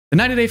The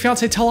 90-Day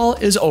Fiance tell-all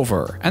is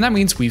over, and that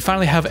means we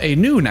finally have a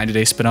new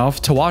 90-day spinoff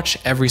to watch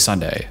every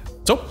Sunday.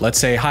 So let's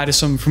say hi to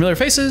some familiar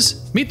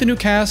faces, meet the new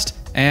cast,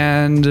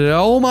 and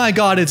oh my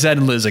god, it's Ed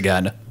and Liz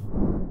again.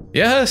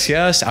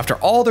 Yes, after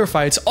all their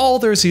fights, all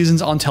their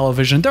seasons on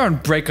television, they're on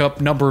breakup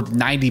number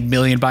 90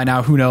 million by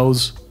now, who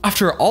knows?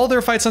 After all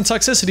their fights on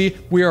toxicity,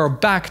 we are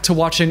back to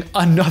watching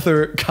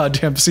another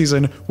goddamn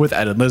season with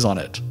Ed and Liz on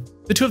it.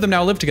 The two of them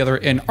now live together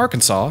in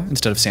Arkansas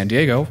instead of San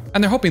Diego,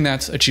 and they're hoping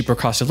that a cheaper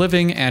cost of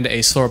living and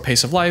a slower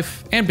pace of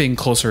life, and being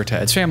closer to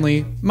Ed's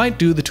family, might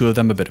do the two of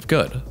them a bit of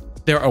good.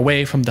 They're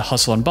away from the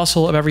hustle and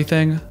bustle of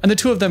everything, and the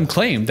two of them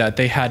claim that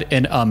they had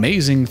an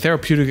amazing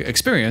therapeutic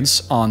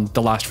experience on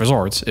The Last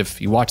Resort, if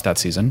you watch that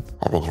season.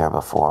 I've been here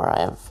before.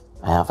 I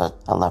have a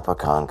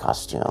leprechaun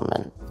costume,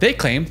 and they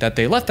claim that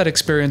they left that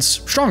experience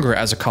stronger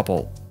as a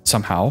couple,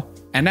 somehow.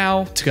 And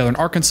now, together in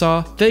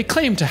Arkansas, they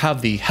claim to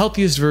have the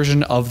healthiest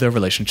version of their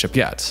relationship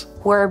yet.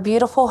 We're a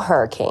beautiful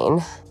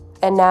hurricane,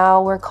 and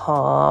now we're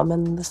calm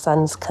and the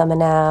sun's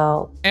coming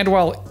out. And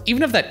while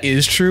even if that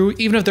is true,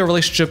 even if their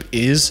relationship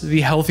is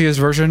the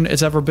healthiest version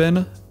it's ever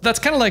been, that's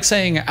kind of like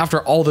saying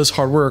after all this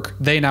hard work,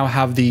 they now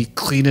have the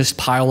cleanest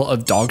pile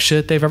of dog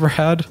shit they've ever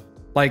had.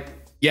 Like,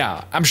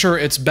 yeah, I'm sure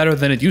it's better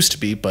than it used to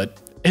be, but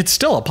it's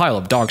still a pile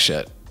of dog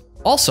shit.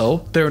 Also,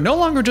 they're no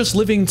longer just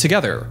living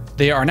together.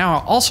 They are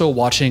now also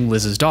watching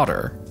Liz's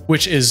daughter,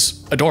 which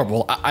is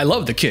adorable. I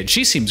love the kid.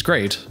 She seems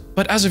great.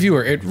 But as a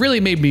viewer, it really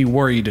made me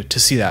worried to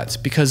see that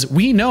because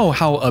we know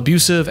how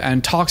abusive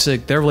and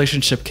toxic their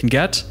relationship can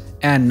get.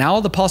 And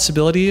now the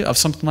possibility of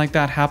something like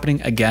that happening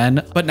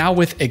again, but now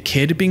with a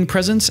kid being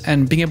present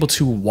and being able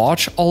to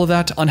watch all of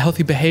that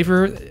unhealthy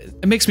behavior,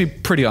 it makes me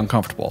pretty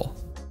uncomfortable.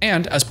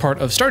 And as part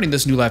of starting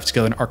this new life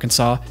together in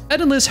Arkansas,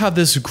 Ed and Liz have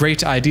this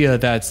great idea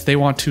that they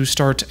want to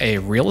start a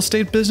real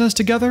estate business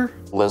together.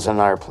 Liz and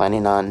I are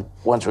planning on,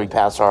 once we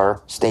pass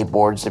our state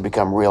boards, to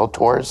become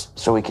realtors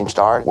so we can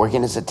start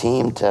working as a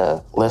team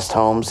to list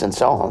homes and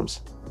sell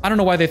homes. I don't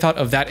know why they thought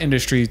of that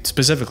industry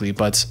specifically,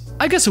 but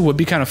I guess it would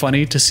be kind of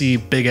funny to see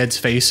Big Ed's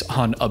face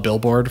on a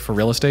billboard for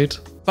real estate.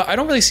 But I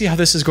don't really see how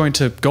this is going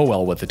to go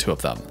well with the two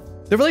of them.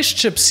 The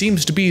relationship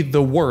seems to be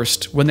the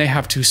worst when they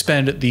have to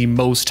spend the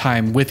most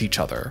time with each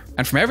other.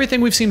 And from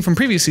everything we've seen from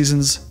previous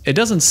seasons, it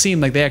doesn't seem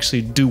like they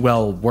actually do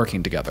well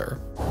working together.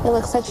 It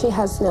looks like she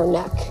has no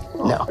neck.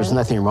 No, there's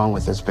nothing wrong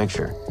with this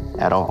picture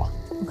at all.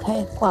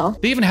 Okay, well.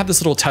 They even have this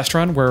little test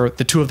run where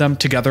the two of them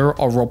together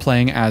are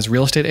role-playing as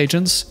real estate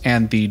agents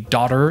and the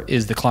daughter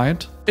is the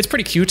client. It's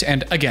pretty cute,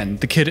 and again,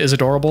 the kid is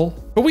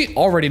adorable, but we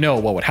already know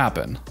what would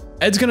happen.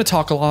 Ed's gonna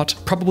talk a lot,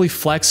 probably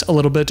flex a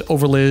little bit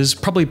over Liz,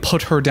 probably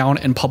put her down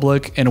in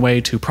public in a way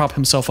to prop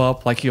himself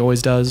up like he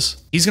always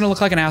does. He's gonna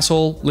look like an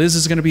asshole, Liz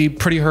is gonna be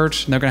pretty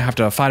hurt, and they're gonna have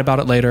to fight about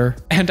it later.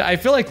 And I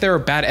feel like their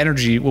bad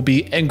energy will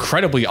be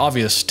incredibly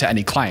obvious to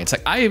any clients.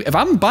 Like, if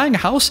I'm buying a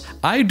house,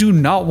 I do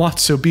not want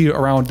to be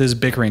around this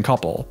bickering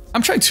couple.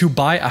 I'm trying to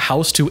buy a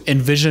house to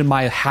envision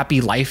my happy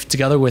life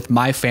together with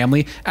my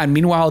family, and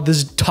meanwhile,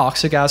 this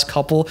toxic ass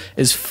couple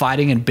is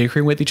fighting and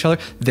bickering with each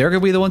other. They're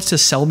gonna be the ones to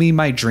sell me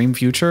my dream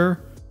future.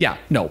 Yeah,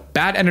 no,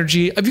 bad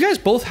energy. If you guys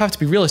both have to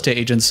be real estate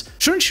agents,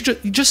 shouldn't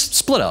you just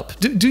split up?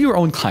 Do your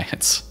own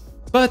clients.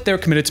 But they're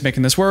committed to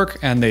making this work,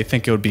 and they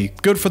think it would be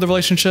good for the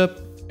relationship.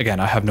 Again,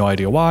 I have no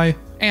idea why.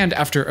 And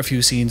after a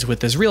few scenes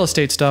with this real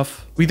estate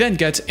stuff, we then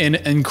get an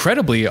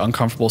incredibly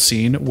uncomfortable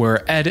scene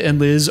where Ed and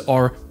Liz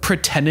are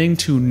pretending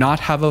to not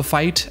have a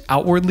fight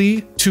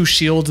outwardly to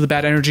shield the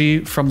bad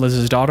energy from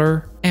Liz's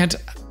daughter. And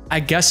I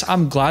guess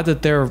I'm glad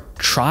that they're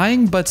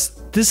trying, but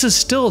this is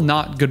still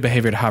not good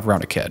behavior to have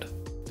around a kid.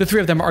 The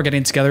three of them are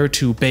getting together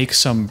to bake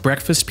some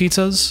breakfast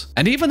pizzas.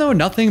 And even though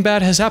nothing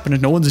bad has happened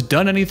and no one's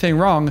done anything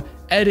wrong,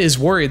 Ed is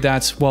worried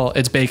that, well,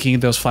 it's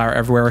baking, there's flour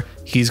everywhere.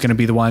 He's gonna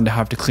be the one to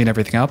have to clean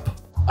everything up.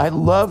 I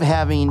love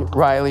having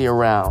Riley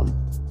around,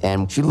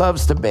 and she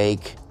loves to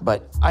bake,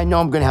 but I know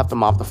I'm gonna have to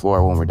mop the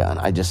floor when we're done.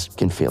 I just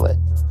can feel it.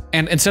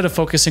 And instead of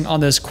focusing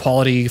on this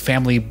quality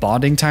family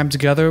bonding time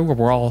together where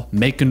we're all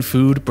making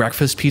food,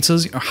 breakfast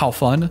pizzas, how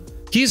fun,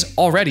 he's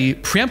already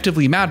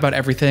preemptively mad about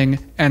everything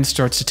and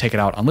starts to take it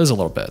out on Liz a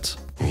little bit.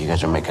 You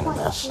guys are making a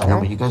mess. I know,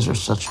 but you guys are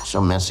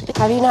so messy.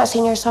 Have you not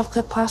seen yourself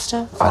cook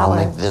pasta? I don't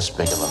make this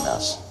big of a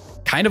mess.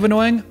 Kind of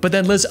annoying, but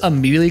then Liz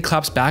immediately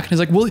claps back and is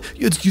like, well,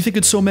 you think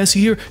it's so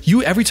messy here?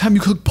 Every time you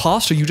cook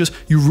pasta,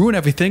 you ruin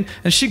everything.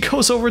 And she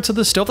goes over to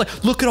the stove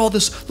like, look at all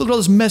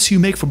this mess you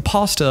make from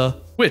pasta.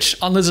 Which,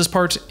 on Liz's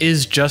part,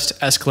 is just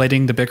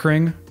escalating the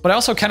bickering. But I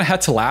also kind of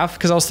had to laugh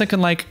because I was thinking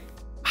like,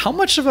 how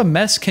much of a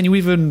mess can you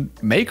even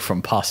make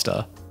from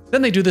pasta?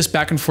 Then they do this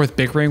back and forth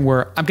bickering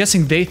where I'm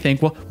guessing they think,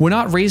 well, we're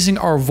not raising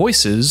our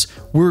voices.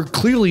 We're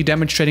clearly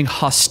demonstrating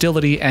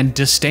hostility and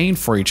disdain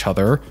for each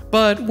other,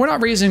 but we're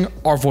not raising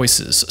our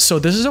voices. So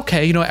this is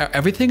okay. You know,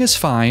 everything is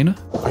fine.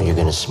 Are you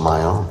gonna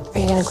smile? Are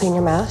you gonna clean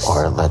your mess?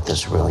 Or let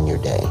this ruin your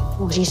day?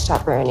 Would you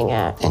stop ruining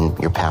it? And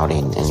you're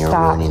pouting and you're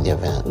ruining the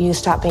event. You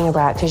stop being a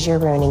brat because you're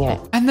ruining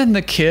it. And then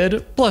the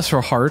kid, bless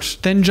her heart,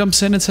 then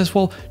jumps in and says,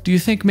 well, do you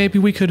think maybe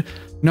we could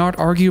not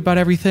argue about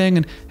everything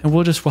and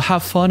we'll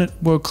have fun and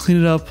we'll clean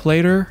it up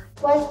later?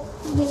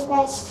 What you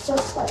guys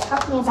just start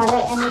talking about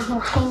it and we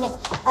can clean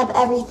up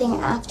everything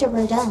after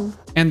we're done.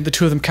 And the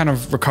two of them kind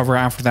of recover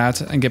after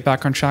that and get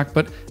back on track.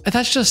 But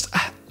that's just,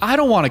 I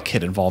don't want a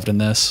kid involved in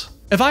this.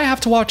 If I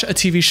have to watch a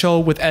TV show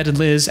with Ed and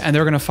Liz and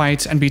they're gonna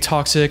fight and be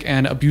toxic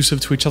and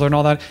abusive to each other and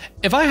all that,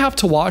 if I have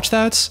to watch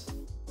that,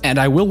 and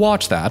I will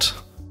watch that,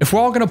 if we're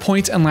all gonna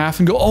point and laugh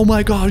and go, oh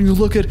my God, you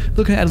look at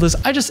Ed and Liz,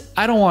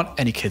 I don't want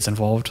any kids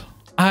involved.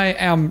 I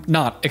am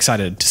not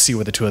excited to see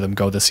where the two of them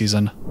go this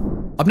season.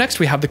 Up next,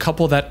 we have the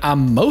couple that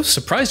I'm most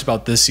surprised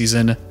about this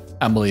season,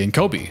 Emily and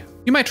Kobe.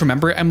 You might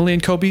remember Emily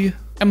and Kobe.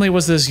 Emily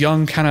was this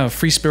young, kind of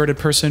free-spirited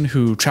person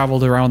who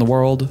traveled around the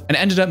world and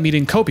ended up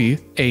meeting Kobe,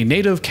 a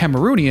native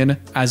Cameroonian,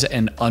 as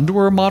an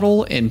underwear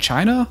model in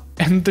China.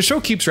 And the show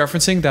keeps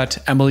referencing that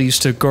Emily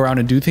used to go around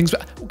and do things,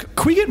 but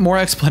can we get more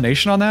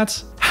explanation on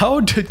that?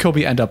 How did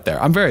Kobe end up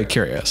there? I'm very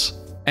curious.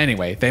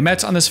 Anyway, they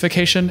met on this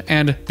vacation,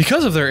 and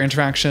because of their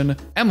interaction,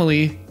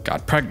 Emily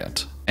got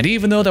pregnant. And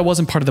even though that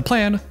wasn't part of the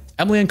plan,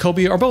 Emily and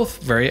Kobe are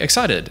both very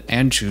excited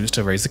and choose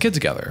to raise the kid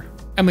together.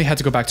 Emily had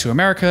to go back to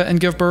America and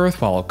give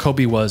birth while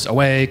Kobe was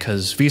away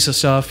because visa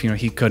stuff,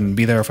 he couldn't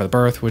be there for the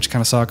birth, which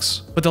kind of sucks.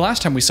 But the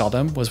last time we saw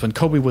them was when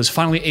Kobe was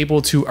finally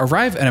able to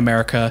arrive in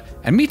America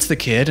and meets the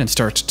kid and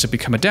starts to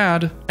become a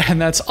dad.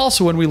 And that's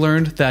also when we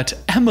learned that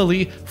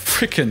Emily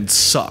freaking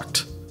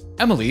sucked.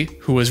 Emily,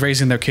 who was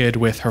raising their kid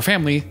with her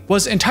family,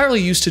 was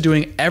entirely used to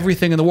doing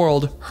everything in the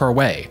world her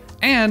way.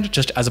 And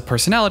just as a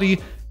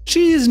personality,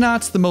 she's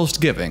not the most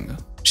giving.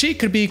 She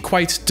could be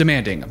quite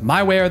demanding.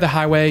 My way or the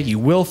highway, you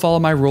will follow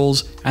my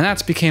rules, and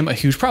that became a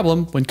huge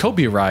problem when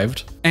Kobe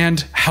arrived.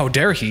 And how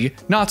dare he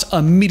not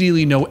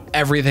immediately know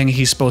everything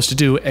he's supposed to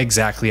do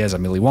exactly as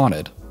Emily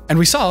wanted. And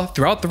we saw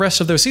throughout the rest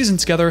of their season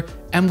together,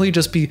 Emily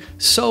just be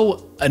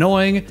so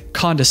annoying,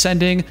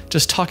 condescending,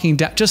 just talking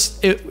down,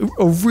 just a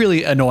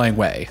really annoying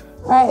way.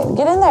 All right,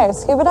 get in there,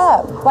 scoop it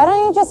up. Why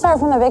don't you just start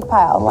from the big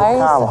pile? Why are you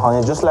Calm,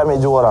 honey, just let me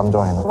do what I'm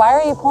doing. Why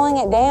are you pulling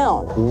it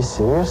down? Are you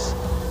serious?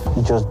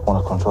 You just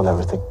want to control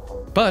everything.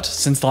 But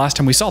since the last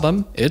time we saw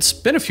them, it's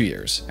been a few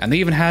years, and they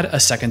even had a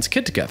second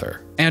kid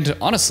together. And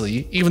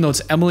honestly, even though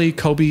it's Emily,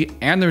 Kobe,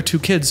 and their two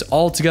kids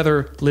all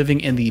together living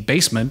in the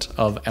basement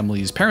of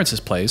Emily's parents'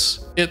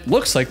 place, it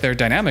looks like their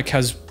dynamic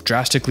has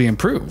drastically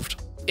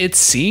improved. It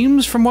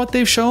seems from what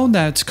they've shown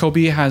that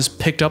Kobe has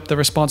picked up the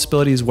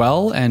responsibilities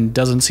well and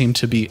doesn't seem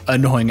to be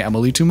annoying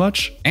Emily too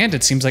much. And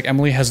it seems like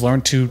Emily has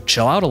learned to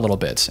chill out a little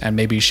bit and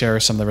maybe share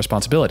some of the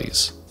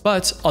responsibilities.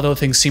 But although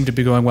things seem to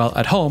be going well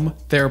at home,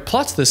 their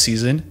plots this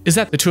season is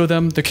that the two of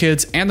them, the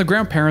kids, and the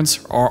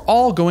grandparents are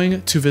all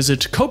going to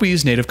visit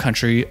Kobe's native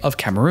country of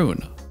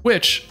Cameroon,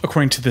 which,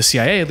 according to the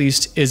CIA at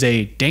least, is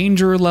a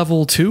danger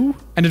level 2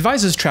 and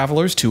advises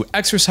travelers to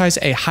exercise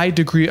a high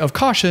degree of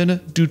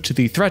caution due to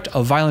the threat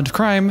of violent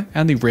crime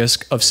and the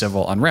risk of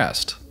civil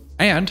unrest.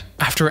 And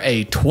after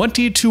a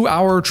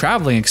 22-hour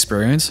traveling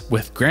experience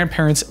with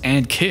grandparents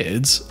and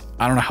kids,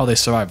 I don't know how they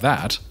survived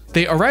that,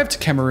 they arrive to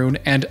Cameroon,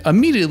 and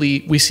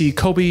immediately we see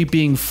Kobe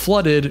being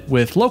flooded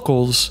with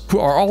locals who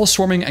are all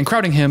swarming and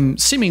crowding him,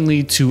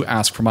 seemingly to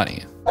ask for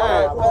money. They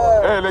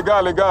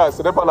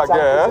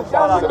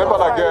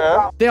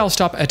all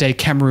stop at a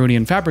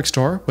Cameroonian fabric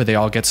store where they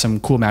all get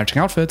some cool matching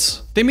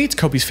outfits. They meet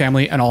Kobe's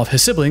family and all of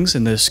his siblings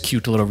in this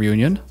cute little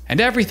reunion,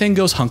 and everything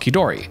goes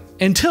hunky-dory.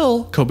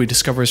 Until Kobe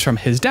discovers from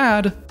his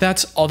dad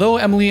that although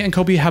Emily and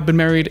Kobe have been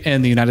married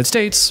in the United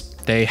States,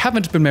 they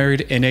haven't been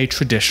married in a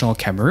traditional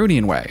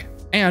Cameroonian way.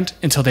 And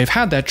until they've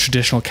had that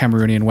traditional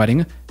Cameroonian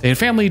wedding, their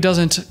family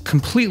doesn't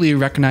completely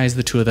recognize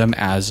the two of them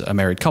as a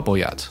married couple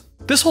yet.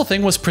 This whole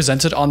thing was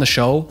presented on the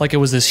show like it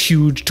was this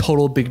huge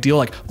total big deal,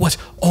 like, what?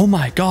 Oh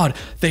my God,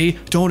 they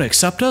don't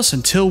accept us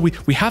until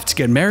we have to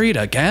get married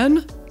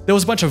again? There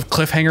was a bunch of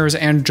cliffhangers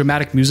and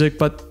dramatic music,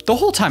 but the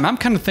whole time I'm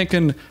kind of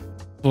thinking,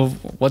 well,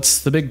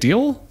 what's the big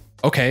deal?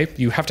 Okay,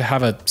 you have to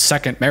have a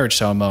second marriage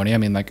ceremony. I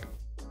mean, like,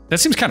 that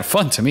seems kind of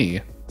fun to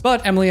me.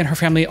 But Emily and her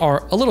family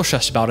are a little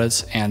stressed about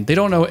it, and they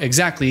don't know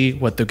exactly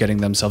what they're getting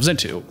themselves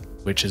into,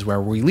 which is where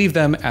we leave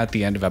them at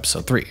the end of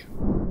episode 3.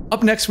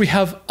 Up next, we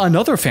have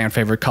another fan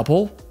favorite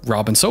couple,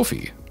 Rob and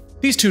Sophie.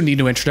 These two need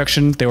no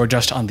introduction. They were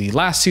just on the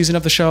last season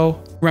of the show.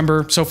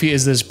 Remember, Sophie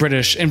is this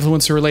British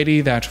influencer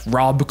lady that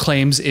Rob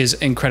claims is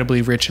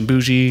incredibly rich and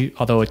bougie,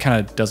 although it kind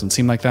of doesn't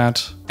seem like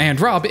that. And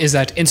Rob is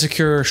that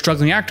insecure,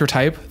 struggling actor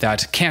type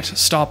that can't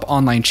stop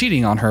online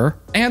cheating on her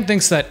and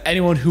thinks that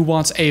anyone who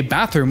wants a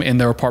bathroom in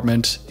their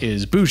apartment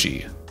is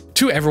bougie.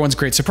 To everyone's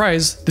great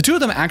surprise, the two of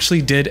them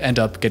actually did end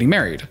up getting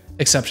married.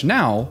 Except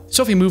now,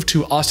 Sophie moved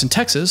to Austin,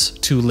 Texas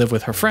to live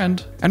with her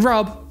friend, and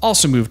Rob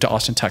also moved to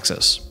Austin,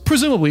 Texas,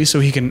 presumably so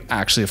he can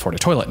actually afford a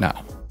toilet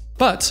now.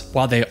 But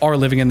while they are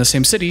living in the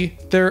same city,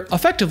 they're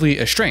effectively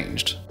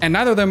estranged, and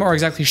neither of them are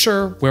exactly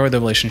sure where the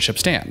relationship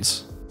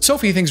stands.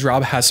 Sophie thinks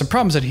Rob has some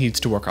problems that he needs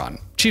to work on,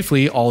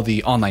 chiefly all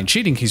the online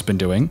cheating he's been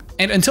doing.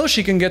 And until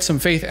she can get some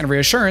faith and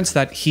reassurance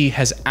that he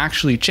has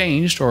actually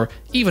changed or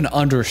even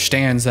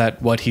understands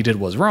that what he did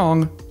was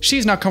wrong,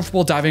 she's not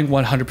comfortable diving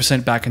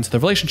 100% back into the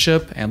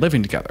relationship and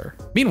living together.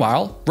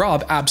 Meanwhile,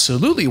 Rob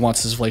absolutely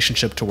wants this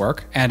relationship to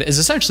work and is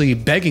essentially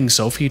begging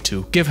Sophie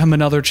to give him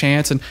another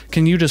chance and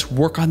can you just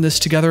work on this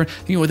together?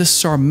 You know, this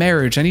is our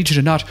marriage. I need you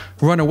to not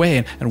run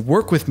away and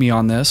work with me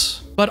on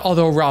this. But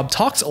although Rob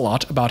talks a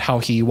lot about how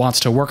he wants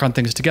to work on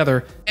things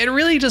together, it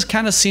really just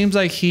kind of seems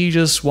like he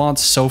just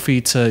wants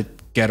Sophie to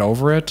get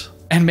over it.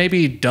 And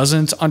maybe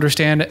doesn't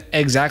understand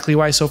exactly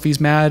why Sophie's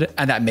mad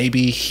and that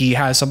maybe he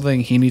has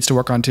something he needs to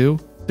work on too.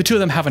 The two of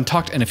them haven't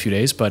talked in a few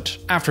days, but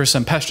after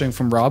some pestering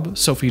from Rob,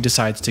 Sophie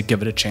decides to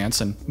give it a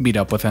chance and meet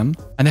up with him.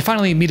 And they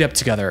finally meet up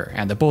together,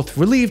 and they're both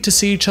relieved to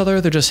see each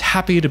other. They're just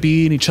happy to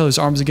be in each other's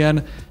arms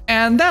again.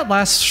 And that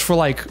lasts for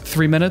like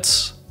 3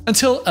 minutes,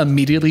 until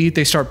immediately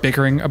they start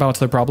bickering about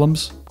their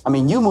problems. I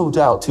mean, you moved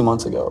out 2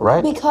 months ago,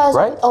 right? Because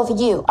of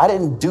you. I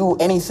didn't do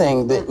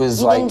anything that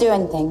was You like... didn't do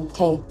anything,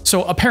 okay?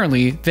 So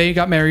apparently they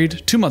got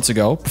married 2 months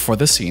ago before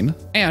this scene,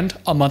 and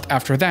a month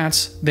after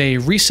that, they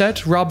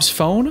reset Rob's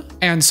phone,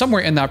 and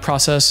somewhere in that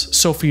process,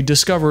 Sophie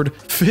discovered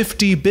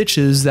 50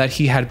 bitches that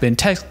he had been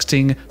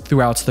texting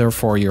throughout their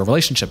 4-year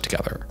relationship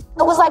together.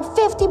 It was like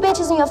 50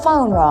 bitches in your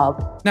phone,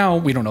 Rob. Now,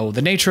 we don't know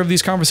the nature of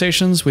these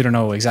conversations, we don't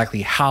know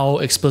exactly how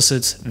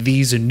explicit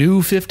these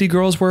new 50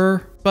 girls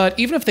were, but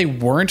even if they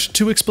weren't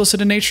too explicit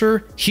in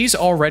nature, he's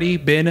already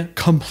been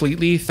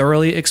completely,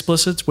 thoroughly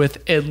explicit with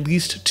at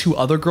least 2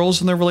 other girls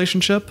in their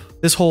relationship,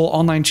 this whole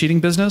online cheating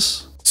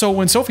business. So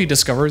when Sophie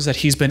discovers that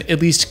he's been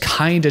at least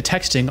kinda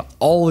texting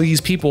all these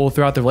people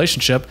throughout the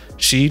relationship,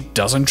 she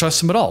doesn't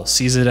trust him at all,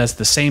 sees it as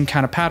the same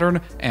kind of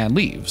pattern, and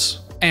leaves.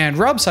 And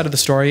Rob's side of the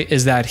story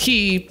is that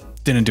he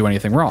didn't do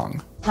anything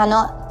wrong.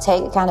 Cannot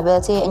take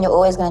accountability, and you're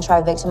always going to try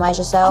to victimize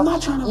yourself. I'm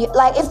not trying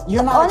to... if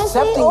You're not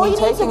honestly, accepting all me you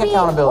need to taking be-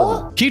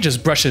 accountability. He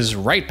just brushes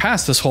right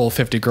past this whole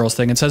 50 girls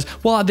thing and says,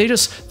 well, they're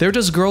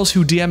just girls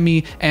who DM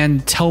me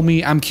and tell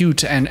me I'm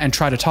cute and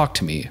try to talk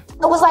to me.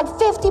 It was like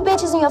 50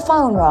 bitches in your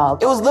phone,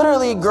 Rob. It was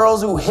literally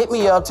girls who hit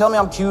me up, tell me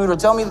I'm cute, or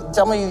tell me,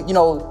 you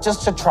know,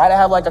 just to try to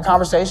have like a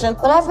conversation.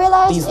 What I've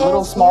realized These is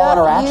little small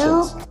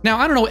interactions. Now,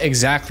 I don't know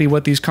exactly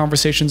what these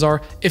conversations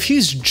are. If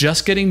he's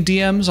just getting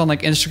DMs on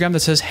like Instagram that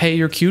says, hey,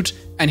 you're cute,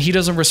 and he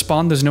doesn't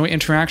respond, there's no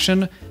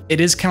interaction,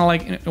 it is kind of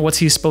like, what's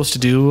he supposed to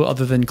do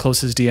other than close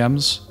his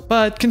DMs?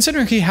 But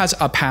considering he has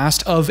a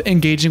past of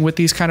engaging with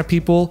these kind of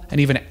people and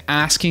even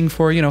asking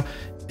for, you know,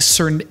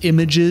 certain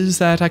images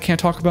that I can't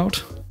talk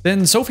about,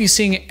 then Sophie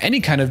seeing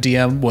any kind of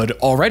DM would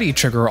already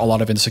trigger a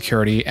lot of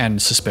insecurity and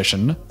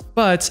suspicion.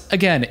 But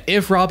again,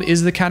 if Rob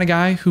is the kind of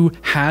guy who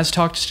has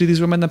talked to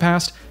these women in the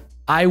past,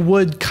 I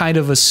would kind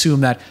of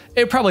assume that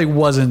it probably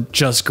wasn't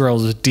just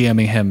girls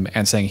DMing him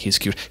and saying he's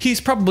cute.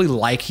 He's probably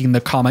liking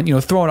the comment, you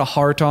know, throwing a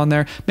heart on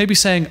there, maybe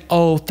saying,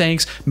 oh,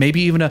 thanks,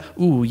 maybe even a,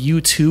 ooh,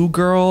 you too,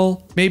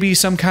 girl. Maybe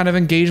some kind of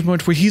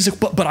engagement where he's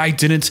like, but I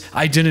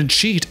didn't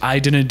cheat, I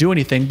didn't do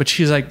anything. But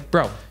she's like,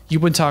 bro,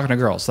 you've been talking to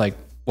girls, like,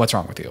 what's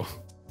wrong with you?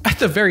 At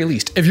the very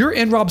least, if you're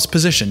in Rob's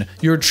position,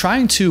 you're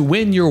trying to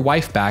win your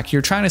wife back,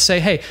 you're trying to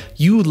say, hey,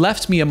 you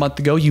left me a month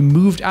ago, you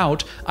moved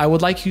out, I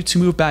would like you to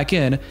move back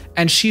in.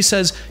 And she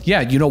says,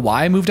 yeah, you know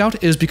why I moved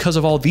out? Is because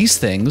of all these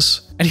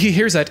things. And he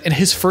hears that, and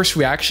his first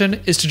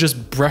reaction is to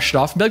just brush it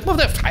off and be like, well,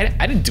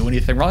 I didn't do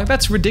anything wrong. Like,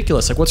 that's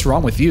ridiculous. Like, what's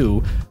wrong with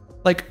you?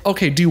 Like,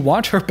 okay, do you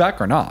want her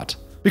back or not?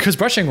 Because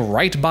brushing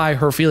right by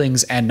her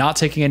feelings and not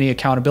taking any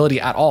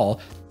accountability at all,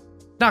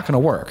 not gonna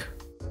work.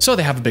 So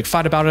they have a big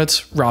fight about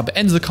it. Rob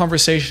ends the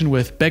conversation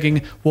with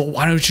begging, well,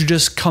 why don't you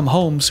just come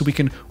home so we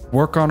can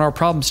work on our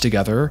problems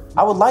together?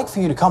 I would like for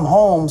you to come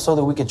home so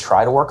that we could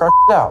try to work our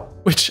out.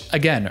 Which,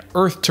 again,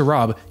 earth to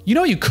Rob, you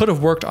know you could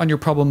have worked on your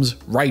problems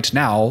right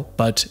now,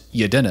 but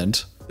you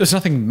didn't. There's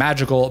nothing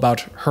magical about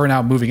her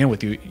now moving in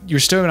with you.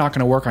 You're still not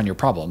gonna work on your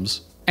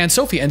problems. And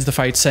Sophie ends the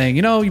fight saying,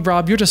 you know,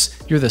 Rob, you're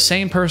the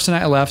same person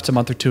I left a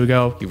month or 2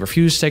 ago. You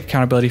refuse to take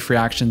accountability for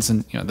your actions,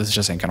 and you know, this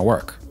just ain't gonna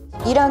work.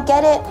 You don't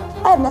get it?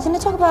 I have nothing to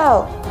talk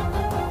about.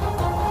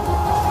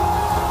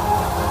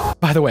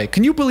 By the way,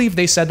 can you believe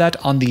they said that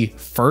on the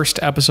first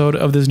episode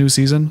of this new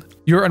season?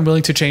 You're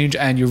unwilling to change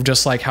and you're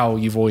just like how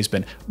you've always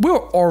been. We're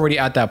already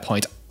at that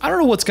point. I don't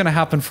know what's going to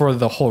happen for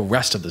the whole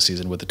rest of the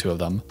season with the two of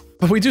them.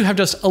 But we do have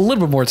just a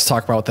little bit more to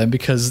talk about with them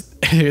because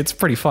it's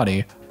pretty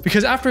funny.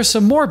 Because after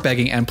some more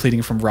begging and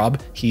pleading from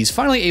Rob, he's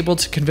finally able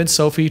to convince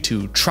Sophie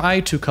to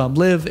try to come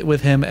live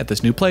with him at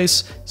this new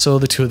place so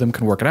the two of them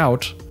can work it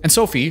out. And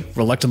Sophie,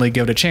 reluctantly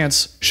give it a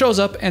chance, shows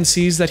up and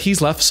sees that he's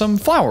left some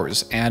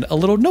flowers and a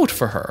little note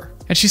for her.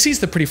 And she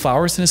sees the pretty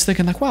flowers and is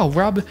thinking like, wow,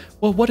 Rob,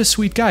 well, what a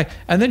sweet guy.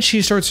 And then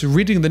she starts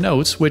reading the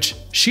notes, which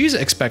she's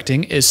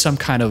expecting is some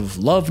kind of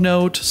love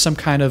note, some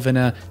kind of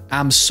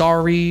I'm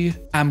sorry,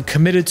 I'm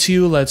committed to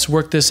you, let's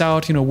work this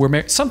out, you know, we're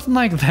married, something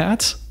like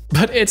that.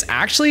 But it's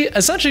actually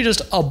essentially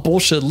just a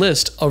bullshit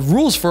list of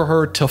rules for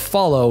her to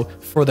follow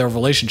for their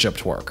relationship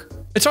to work.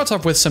 It starts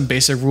off with some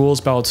basic rules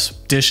about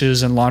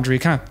dishes and laundry,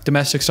 kind of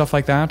domestic stuff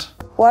like that.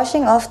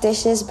 Washing off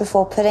dishes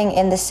before putting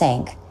in the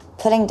sink.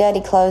 Putting dirty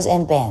clothes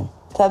in bin.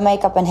 Put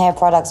makeup and hair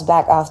products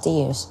back after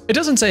use. It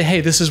doesn't say, hey,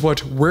 this is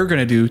what we're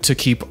gonna do to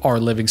keep our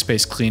living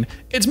space clean.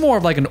 It's more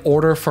of like an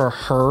order for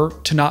her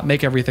to not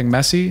make everything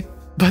messy.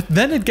 But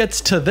then it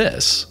gets to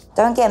this.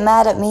 Don't get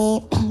mad at me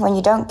when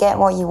you don't get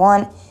what you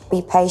want.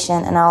 Be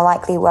patient and I'll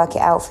likely work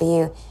it out for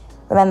you.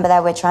 Remember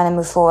that we're trying to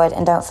move forward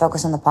and don't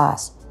focus on the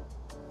past.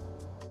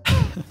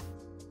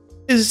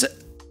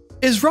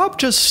 Is Rob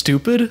just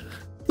stupid?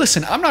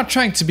 Listen, I'm not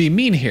trying to be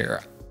mean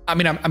here. I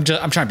mean, I'm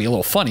trying to be a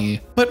little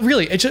funny, but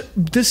really,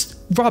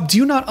 Rob, do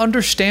you not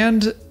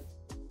understand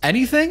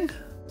anything?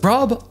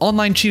 Rob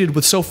online cheated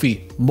with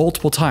Sophie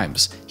multiple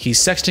times. He's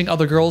sexting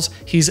other girls.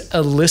 He's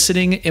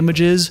eliciting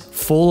images,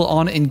 full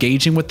on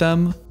engaging with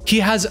them.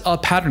 He has a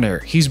pattern here.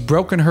 He's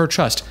broken her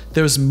trust.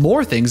 There's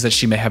more things that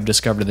she may have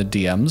discovered in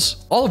the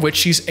DMs, all of which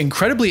she's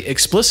incredibly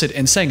explicit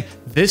in saying,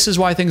 this is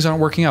why things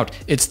aren't working out.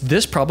 It's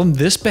this problem,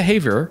 this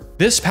behavior,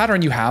 this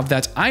pattern you have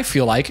that I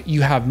feel like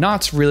you have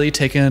not really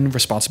taken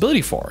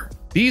responsibility for.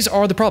 These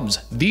are the problems.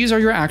 These are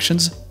your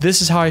actions.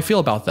 This is how I feel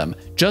about them.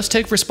 Just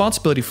take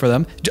responsibility for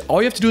them.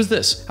 All you have to do is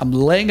this. I'm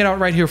laying it out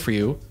right here for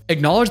you.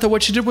 Acknowledge that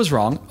what you did was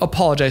wrong.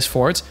 Apologize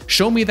for it.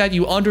 Show me that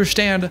you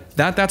understand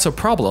that that's a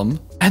problem.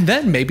 And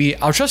then maybe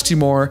I'll trust you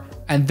more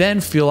and then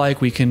feel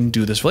like we can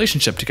do this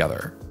relationship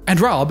together. And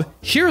Rob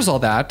hears all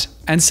that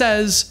and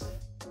says,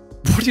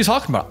 what are you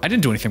talking about? I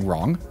didn't do anything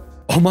wrong.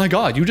 Oh my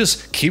God, you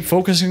just keep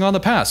focusing on the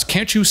past.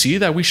 Can't you see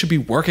that we should be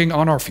working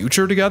on our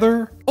future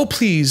together? Oh,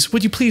 please,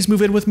 would you please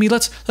move in with me?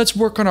 Let's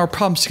work on our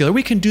problems together.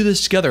 We can do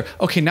this together.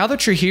 Okay, now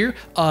that you're here,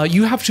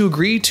 you have to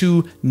agree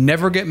to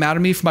never get mad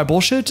at me for my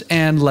bullshit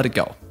and let it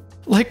go.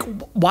 Like,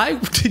 why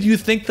did you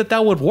think that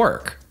that would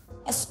work?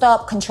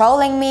 Stop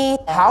controlling me.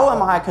 How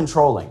am I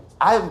controlling?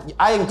 I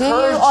encourage Do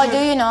you or do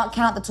you not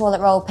count the toilet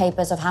roll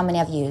papers of how many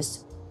I've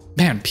used?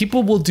 Man,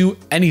 people will do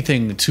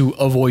anything to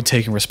avoid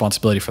taking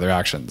responsibility for their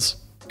actions.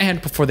 And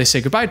before they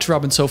say goodbye to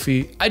Rob and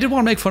Sophie, I did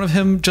want to make fun of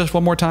him just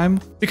one more time,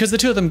 because the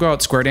two of them go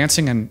out square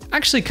dancing and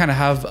actually kind of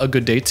have a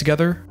good date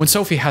together. When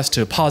Sophie has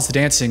to pause the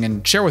dancing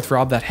and share with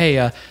Rob that,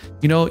 hey,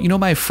 you know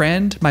my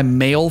friend, my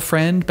male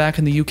friend back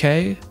in the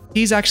UK,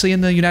 he's actually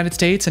in the United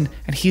States and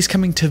he's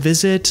coming to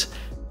visit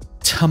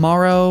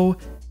tomorrow,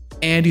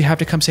 and you have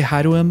to come say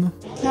hi to him.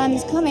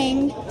 Time's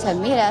coming to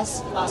meet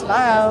us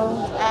tomorrow,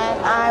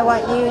 and I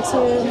want you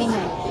to meet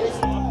him.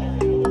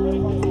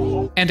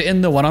 And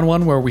in the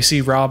one-on-one where we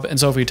see Rob and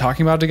Sophie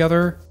talking about it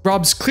together,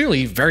 Rob's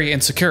clearly very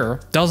insecure,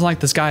 doesn't like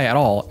this guy at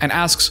all, and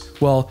asks,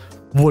 well,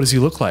 what does he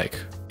look like?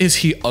 Is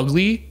he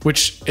ugly?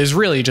 Which is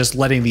really just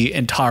letting the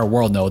entire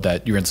world know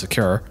that you're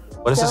insecure.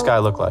 What does this guy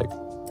look like?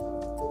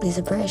 He's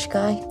a British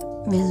guy.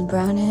 He has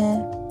brown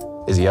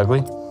hair. Is he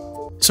ugly?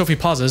 Sophie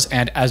pauses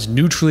and, as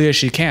neutrally as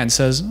she can,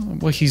 says,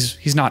 well,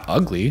 he's not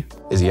ugly.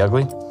 Is he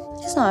ugly?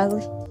 He's not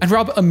ugly. And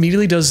Rob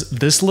immediately does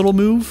this little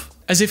move,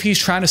 as if he's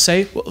trying to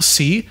say, well,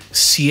 see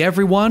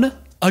everyone?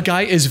 A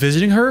guy is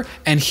visiting her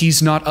and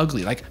he's not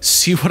ugly. Like,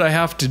 see what I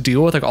have to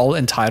deal with, like all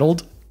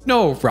entitled?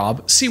 No,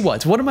 Rob, see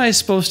what? What am I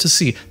supposed to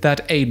see?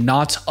 That a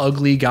not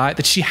ugly guy,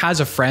 that she has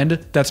a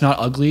friend that's not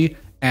ugly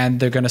and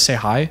they're gonna say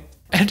hi?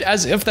 And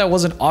as if that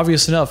wasn't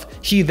obvious enough,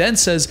 he then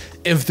says,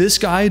 if this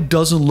guy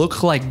doesn't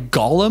look like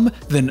Gollum,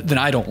 then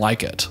I don't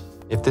like it.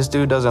 If this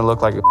dude doesn't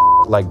look like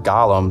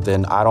Gollum,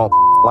 then I don't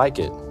like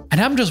it. And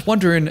I'm just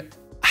wondering,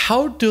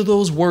 how do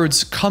those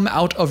words come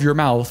out of your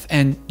mouth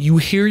and you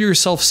hear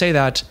yourself say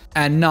that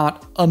and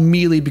not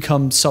immediately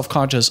become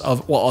self-conscious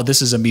of, well, oh,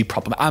 this is a me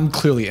problem. I'm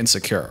clearly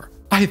insecure.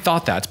 I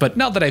thought that, but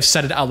now that I've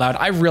said it out loud,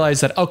 I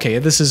realize that,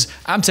 okay,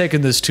 I'm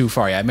taking this too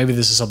far. Yeah, maybe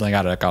this is something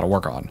I gotta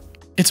work on.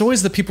 It's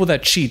always the people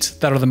that cheat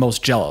that are the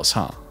most jealous,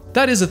 huh?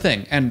 That is a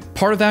thing, and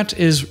part of that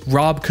is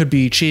Rob could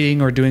be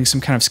cheating or doing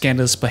some kind of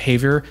scandalous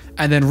behavior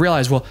and then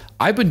realize, well,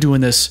 I've been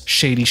doing this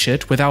shady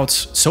shit without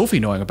Sophie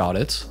knowing about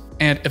it.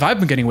 And if I've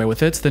been getting away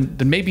with it, then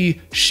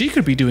maybe she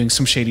could be doing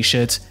some shady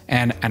shit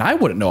and I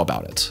wouldn't know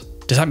about it.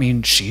 Does that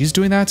mean she's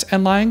doing that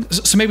and lying?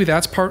 So maybe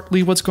that's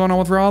partly what's going on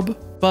with Rob.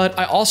 But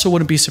I also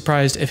wouldn't be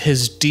surprised if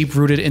his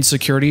deep-rooted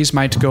insecurities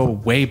might go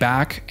way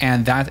back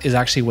and that is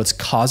actually what's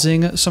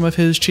causing some of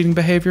his cheating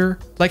behavior.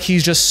 Like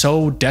he's just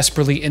so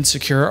desperately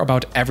insecure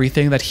about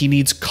everything that he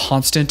needs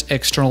constant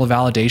external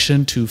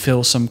validation to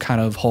fill some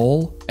kind of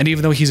hole. And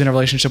even though he's in a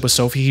relationship with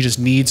Sophie, he just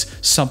needs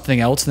something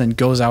else and then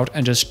goes out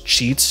and just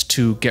cheats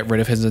to get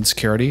rid of his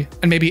insecurity.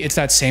 And maybe it's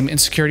that same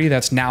insecurity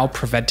that's now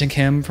preventing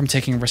him from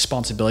taking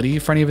responsibility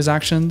for any of his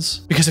actions.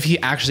 Because if he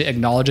actually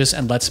acknowledges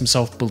and lets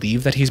himself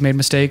believe that he's made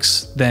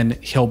mistakes, then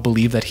he'll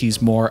believe that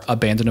he's more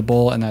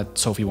abandonable and that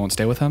Sophie won't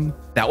stay with him.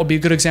 That would be a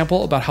good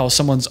example about how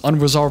someone's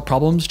unresolved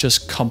problems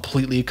just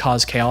completely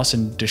cause chaos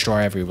and destroy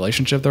every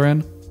relationship they're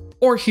in.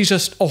 Or he's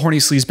just a horny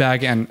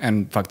sleazebag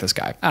and fuck this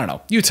guy. I don't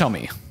know, you tell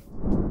me.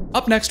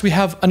 Up next, we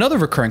have another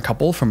recurring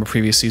couple from a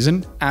previous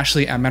season,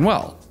 Ashley and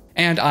Manuel.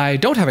 And I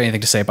don't have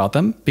anything to say about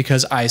them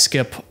because I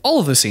skip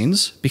all of the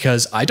scenes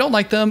because I don't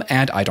like them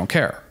and I don't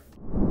care.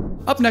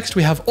 Up next,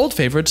 we have old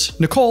favorites,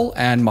 Nicole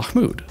and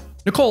Mahmoud.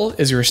 Nicole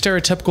is your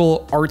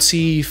stereotypical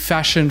artsy,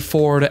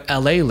 fashion-forward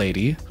LA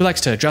lady who likes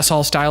to dress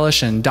all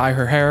stylish and dye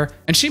her hair,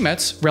 and she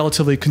met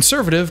relatively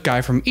conservative guy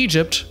from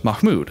Egypt,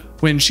 Mahmoud.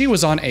 When she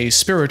was on a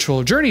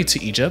spiritual journey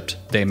to Egypt,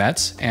 they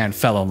met and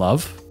fell in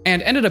love,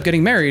 and ended up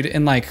getting married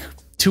in like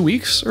 2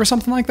 weeks or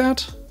something like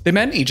that. They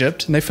met in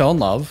Egypt and they fell in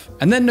love,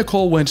 and then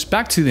Nicole went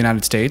back to the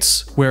United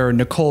States where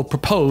Nicole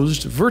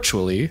proposed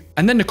virtually,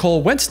 and then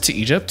Nicole went to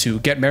Egypt to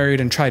get married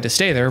and tried to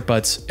stay there,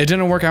 but it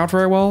didn't work out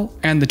very well,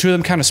 and the two of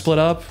them kind of split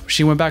up.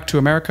 She went back to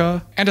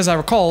America, and as I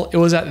recall, it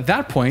was at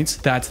that point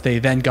that they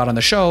then got on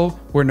the show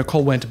where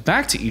Nicole went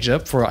back to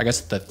Egypt for, I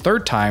guess, the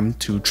third time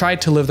to try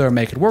to live there and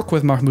make it work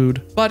with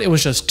Mahmoud, but it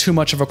was just too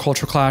much of a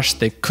culture clash.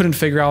 They couldn't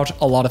figure out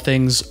a lot of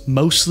things,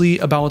 mostly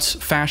about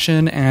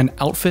fashion and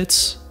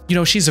outfits. You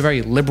know, she's a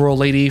very liberal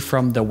lady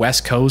from the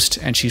West Coast,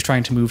 and she's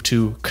trying to move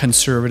to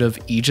conservative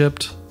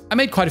Egypt. I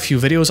made quite a few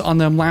videos on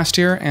them last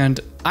year, and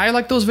I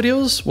like those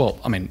videos.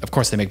 Well, I mean, of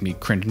course they make me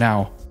cringe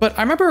now, but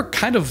I remember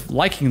kind of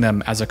liking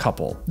them as a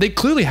couple. They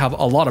clearly have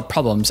a lot of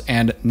problems,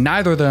 and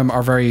neither of them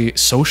are very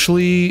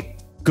socially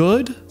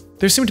good.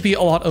 There seemed to be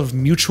a lot of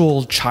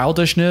mutual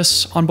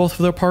childishness on both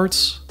of their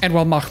parts. And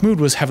while Mahmoud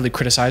was heavily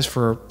criticized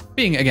for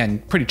being, again,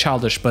 pretty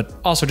childish, but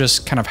also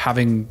just kind of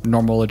having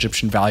normal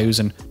Egyptian values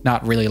and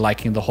not really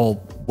liking the whole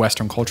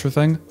Western culture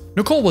thing,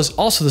 Nicole was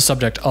also the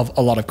subject of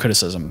a lot of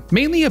criticism,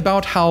 mainly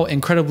about how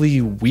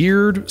incredibly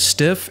weird,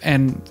 stiff,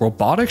 and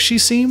robotic she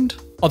seemed.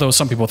 Although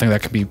some people think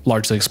that could be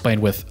largely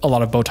explained with a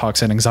lot of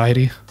Botox and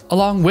anxiety,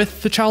 along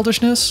with the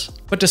childishness.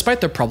 But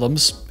despite their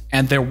problems,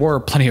 and there were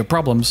plenty of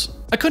problems,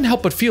 I couldn't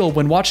help but feel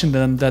when watching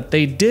them that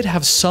they did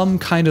have some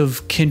kind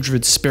of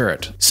kindred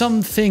spirit,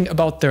 something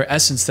about their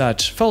essence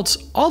that felt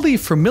oddly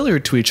familiar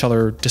to each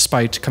other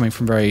despite coming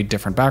from very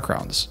different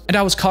backgrounds. And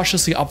I was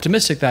cautiously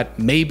optimistic that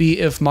maybe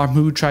if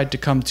Mahmoud tried to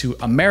come to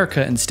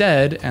America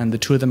instead and the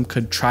two of them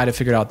could try to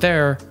figure it out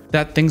there,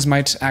 that things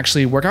might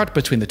actually work out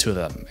between the two of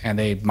them and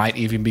they might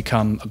even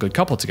become a good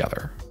couple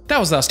together. That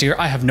was last year.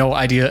 I have no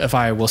idea if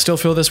I will still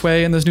feel this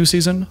way in this new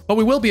season, but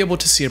we will be able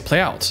to see it play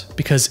out,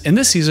 because in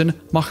this season,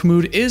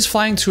 Mahmoud is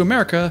flying to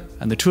America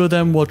and the two of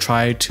them will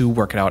try to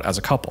work it out as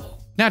a couple.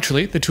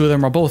 Naturally, the two of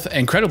them are both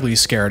incredibly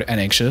scared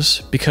and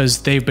anxious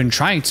because they've been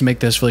trying to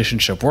make this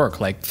relationship work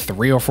like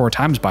 3 or 4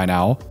 times by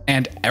now,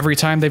 and every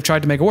time they've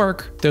tried to make it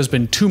work, there's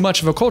been too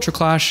much of a culture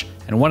clash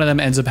and one of them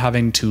ends up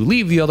having to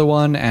leave the other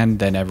one, and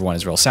then everyone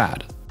is real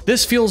sad.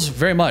 This feels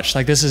very much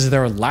like this is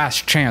their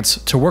last chance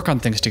to work on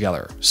things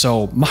together,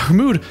 so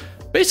Mahmoud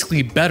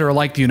basically better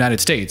like the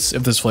United States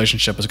if this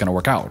relationship is going to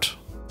work out.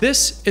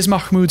 This is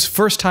Mahmoud's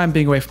first time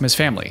being away from his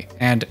family,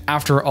 and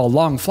after a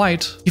long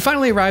flight, he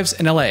finally arrives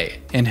in LA,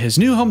 in his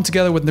new home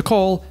together with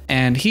Nicole,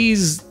 and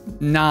he's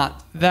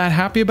not that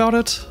happy about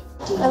it.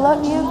 I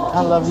love you.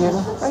 I love you.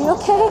 Are you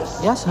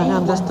okay? Yes, honey,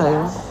 I'm just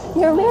tired.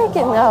 You're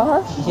American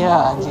now, huh?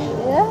 Yeah, Auntie.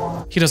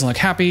 Yeah? He doesn't look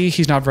happy,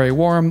 he's not very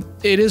warm.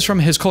 It is from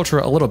his culture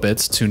a little bit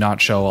to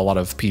not show a lot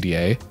of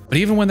PDA. But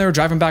even when they were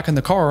driving back in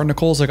the car,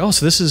 Nicole's like, oh,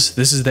 so this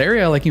is the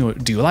area, like, you know,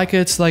 do you like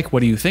it? Like,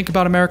 what do you think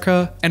about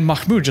America? And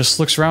Mahmoud just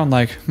looks around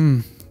like,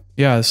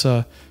 yeah, it's,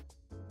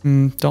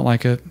 don't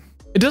like it.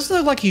 It doesn't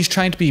look like he's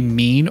trying to be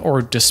mean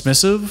or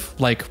dismissive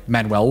like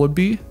Manuel would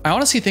be. I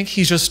honestly think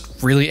he's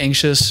just really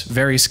anxious,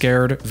 very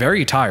scared,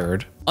 very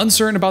tired,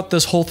 uncertain about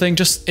this whole thing,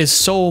 just is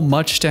so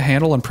much to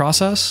handle and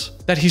process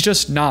that he's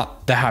just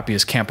not the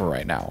happiest camper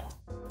right now.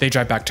 They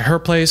drive back to her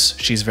place,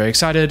 she's very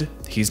excited,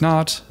 he's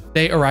not.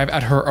 They arrive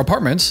at her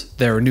apartment,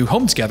 their new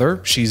home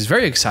together, she's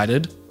very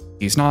excited,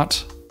 he's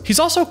not. He's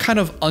also kind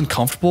of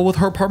uncomfortable with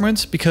her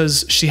apartment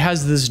because she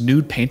has this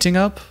nude painting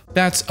up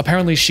that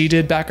apparently she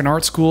did back in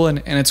art school,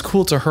 and it's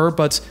cool to her,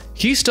 but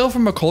he's still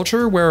from a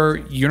culture where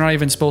you're not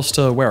even supposed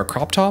to wear a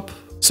crop top.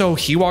 So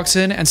he walks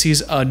in and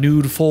sees a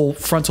nude full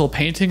frontal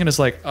painting and is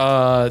like,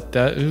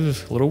 that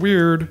is a little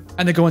weird.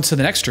 And they go into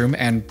the next room,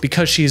 and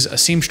because she's a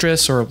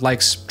seamstress or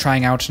likes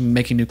trying out and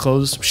making new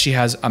clothes, she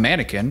has a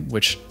mannequin,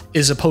 which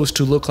is supposed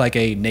to look like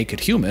a naked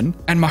human.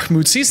 And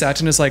Mahmoud sees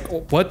that and is like,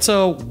 what,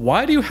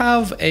 why do you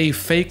have a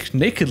fake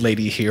naked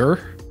lady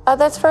here?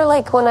 That's for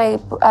like when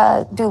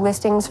I do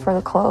listings for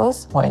the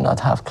clothes. Why not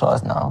have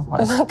clothes now?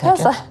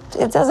 Because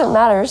it doesn't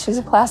matter, she's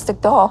a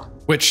plastic doll.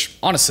 Which,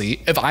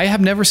 honestly, if I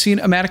have never seen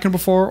a mannequin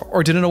before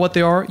or didn't know what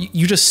they are,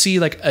 you just see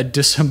like a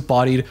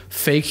disembodied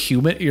fake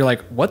human. You're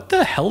like, what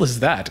the hell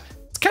is that?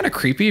 It's kind of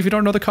creepy if you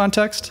don't know the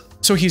context.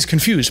 So he's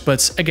confused,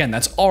 but again,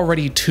 that's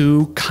already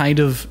 2 kind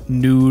of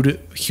nude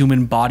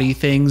human body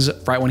things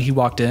right when he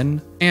walked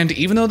in. And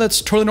even though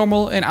that's totally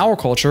normal in our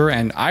culture,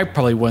 and I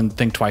probably wouldn't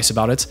think twice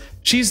about it,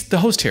 she's the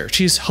host here.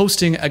 She's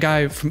hosting a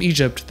guy from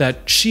Egypt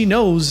that she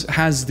knows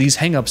has these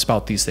hangups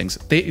about these things.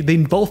 They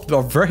both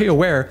are very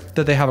aware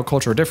that they have a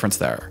cultural difference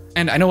there.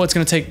 And I know it's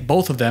going to take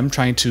both of them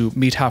trying to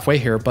meet halfway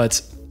here, but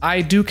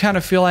I do kind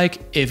of feel like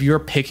if you're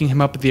picking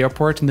him up at the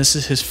airport and this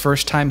is his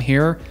first time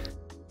here,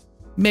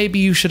 maybe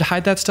you should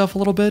hide that stuff a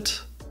little bit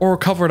or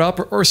cover it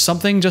up or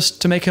something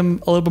just to make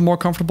him a little bit more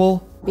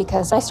comfortable.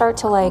 because I start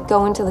to like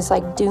go into this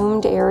like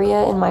doomed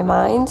area in my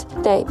mind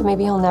that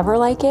maybe he'll never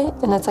like it.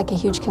 And that's like a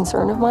huge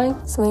concern of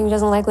mine. So maybe he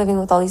doesn't like living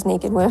with all these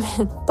naked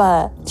women,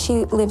 but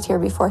she lived here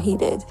before he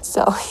did.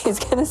 So he's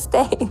gonna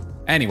stay.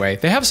 Anyway,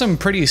 they have some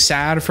pretty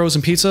sad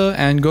frozen pizza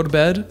and go to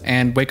bed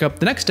and wake up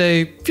the next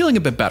day feeling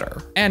a bit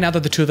better. And now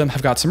that the two of them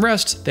have got some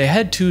rest, they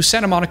head to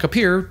Santa Monica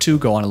Pier to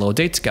go on a little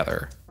date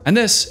together. And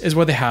this is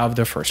where they have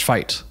their first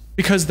fight.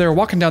 Because they're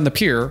walking down the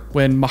pier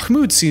when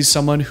Mahmoud sees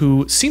someone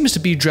who seems to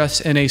be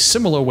dressed in a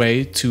similar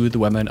way to the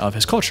women of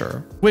his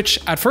culture, which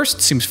at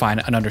first seems fine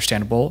and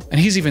understandable,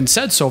 and he's even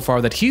said so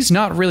far that he's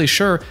not really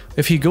sure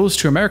if he goes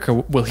to America,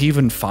 will he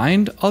even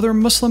find other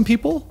Muslim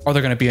people? Are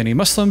there going to be any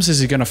Muslims? Is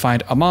he going to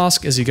find a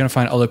mosque? Is he going to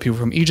find other people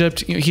from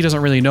Egypt? You know, he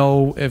doesn't really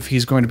know if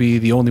he's going to be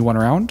the only one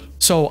around.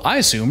 So I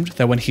assumed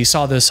that when he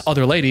saw this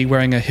other lady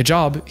wearing a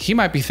hijab, he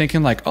might be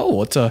thinking like, oh,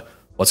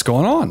 what's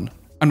going on?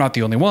 I'm not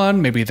the only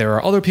one. Maybe there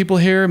are other people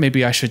here.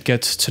 Maybe I should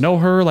get to know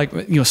her, like,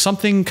 you know,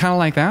 something kind of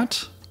like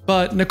that.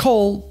 But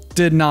Nicole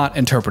did not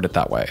interpret it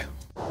that way.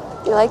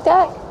 You like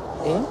that?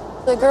 Eh?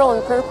 The girl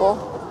in purple.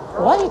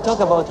 Why you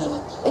talk about him?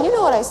 And you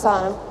know what I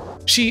saw him.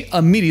 She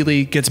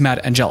immediately gets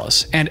mad and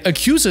jealous and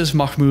accuses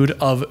Mahmoud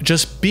of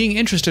just being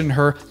interested in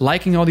her,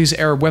 liking all these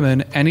Arab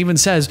women, and even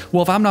says,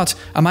 well,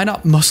 am I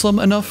not Muslim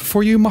enough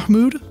for you,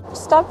 Mahmoud?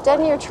 Stop dead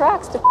in your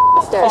tracks to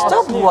there.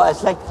 Stop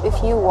what? Like,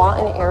 If you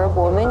want an Arab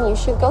woman, you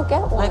should go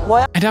get one. like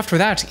why? And after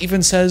that,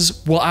 even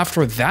says, well,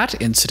 after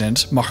that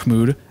incident,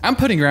 Mahmoud, I'm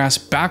putting your ass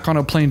back on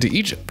a plane to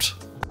Egypt.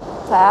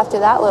 But after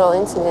that little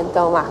incident,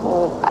 though,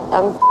 Mahmoud,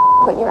 I'm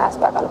putting your ass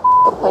back on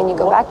a plane. You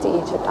go back to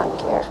Egypt, I don't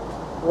care.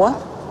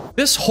 What?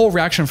 This whole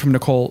reaction from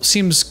Nicole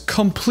seems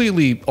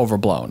completely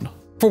overblown.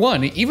 For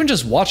one, even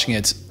just watching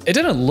it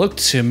didn't look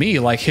to me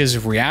like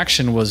his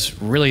reaction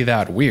was really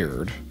that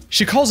weird.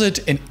 She calls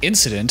it an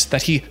incident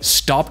that he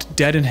stopped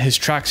dead in his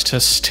tracks to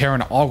stare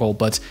and ogle,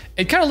 but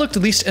it kind of looked,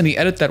 at least in the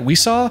edit that we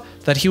saw,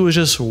 that he was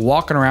just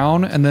walking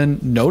around and then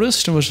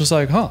noticed and was just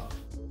like, huh,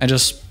 and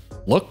just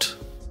looked.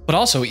 But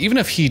also, even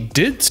if he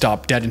did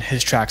stop dead in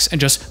his tracks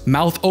and just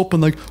mouth open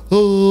like,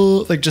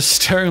 oh, like just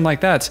staring like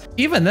that,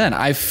 even then,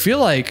 I feel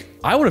like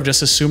I would have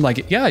just assumed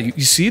like, yeah,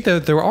 you see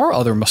that there are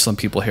other Muslim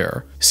people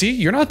here. See,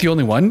 you're not the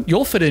only one.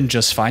 You'll fit in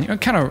just fine. You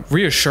kind of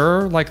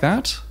reassure like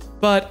that.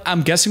 But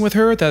I'm guessing with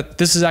her that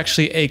this is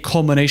actually a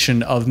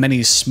culmination of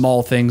many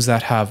small things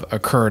that have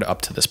occurred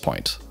up to this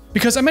point.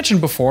 Because I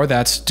mentioned before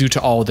that due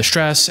to all the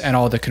stress and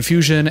all the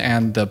confusion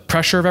and the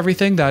pressure of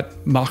everything,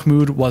 that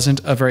Mahmoud wasn't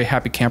a very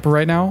happy camper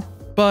right now.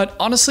 But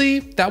honestly,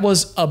 that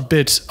was a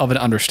bit of an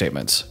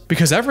understatement.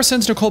 Because ever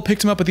since Nicole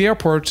picked him up at the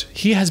airport,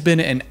 he has been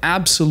an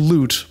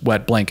absolute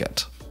wet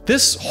blanket.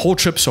 This whole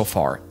trip so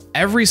far,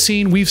 every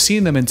scene we've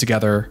seen them in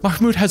together,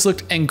 Mahmoud has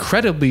looked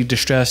incredibly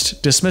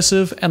distressed,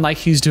 dismissive, and like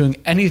he's doing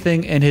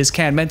anything in his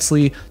can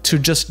mentally to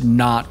just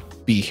not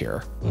be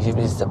here. Egypt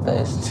is the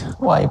best.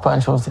 Why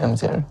punch holes them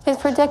there?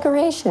 It's for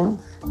decoration.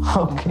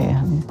 Okay,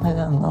 honey. I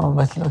don't know,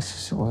 but it looks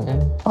so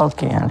weird.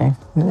 Okay, honey.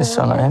 This is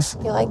so nice.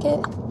 You like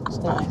it? It's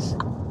nice.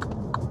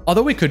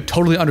 Although we could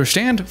totally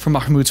understand from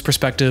Mahmoud's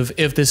perspective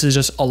if this is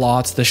just a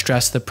lot, the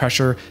stress, the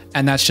pressure,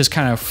 and that's just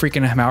kind of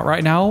freaking him out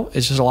right now,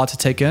 it's just a lot to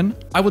take in,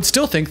 I would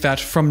still think that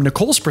from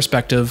Nicole's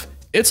perspective,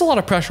 it's a lot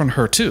of pressure on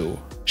her too.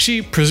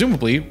 She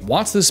presumably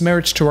wants this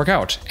marriage to work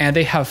out, and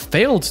they have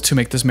failed to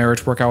make this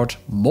marriage work out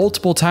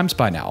multiple times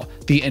by now.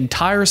 The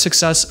entire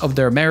success of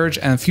their marriage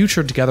and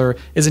future together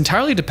is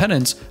entirely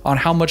dependent on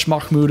how much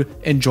Mahmoud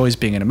enjoys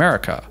being in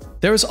America.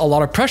 There's a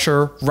lot of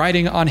pressure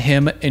riding on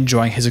him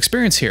enjoying his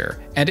experience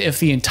here. And if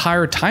the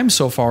entire time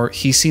so far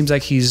he seems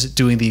like he's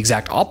doing the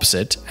exact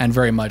opposite and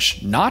very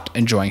much not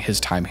enjoying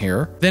his time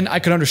here, then I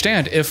could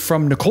understand if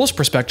from Nicole's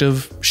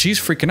perspective, she's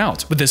freaking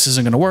out. But this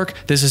isn't gonna work,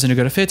 this isn't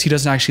gonna fit, he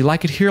doesn't actually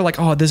like it here, like,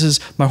 oh, this is,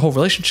 my whole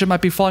relationship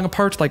might be falling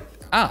apart, like,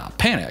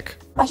 panic.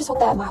 I just hope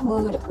that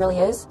Mahmoud really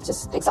is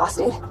just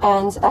exhausted,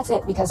 and that's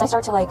it, because I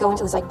start to like go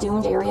into this like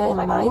doomed area in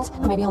my mind,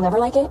 and maybe he'll never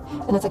like it,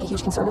 and that's like a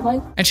huge concern of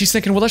mine. And she's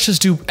thinking, well, let's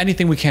just do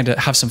anything we can to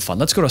have some fun.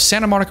 Let's go to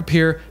Santa Monica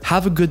Pier,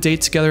 have a good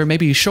date together,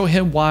 maybe show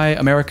him why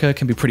America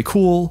can be pretty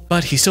cool,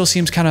 but he still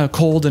seems kind of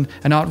cold and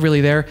not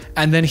really there.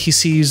 And then he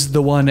sees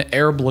the one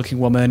Arab looking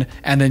woman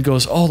and then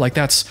goes, oh, like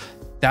that's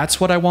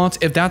what I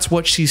want. If that's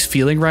what she's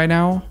feeling right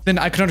now, then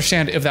I could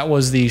understand if that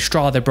was the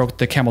straw that broke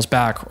the camel's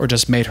back or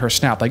just made her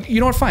snap. Like, you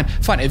know what, fine.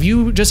 If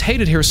you just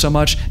hated here so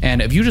much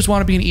and if you just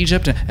want to be in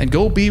Egypt and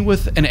go be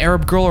with an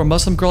Arab girl or a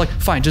Muslim girl, like,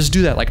 fine, just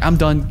do that. Like, I'm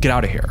done, get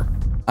out of here.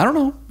 I don't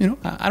know,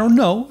 I don't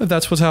know if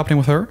that's what's happening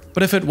with her.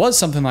 But if it was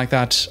something like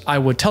that, I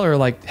would tell her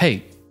like,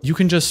 hey, you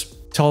can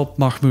just tell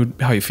Mahmoud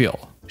how you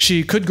feel.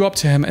 She could go up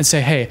to him and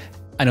say, hey,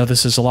 I know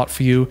this is a lot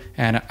for you,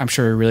 and I'm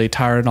sure you're really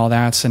tired and all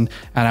that, and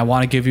I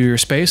want to give you your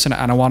space, and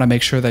I want to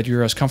make sure that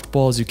you're as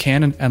comfortable as you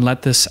can and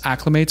let this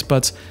acclimate,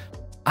 but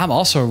I'm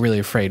also really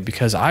afraid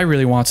because I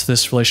really want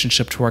this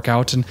relationship to work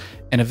out, and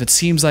if it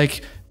seems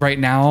like right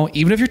now,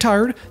 even if you're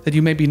tired, that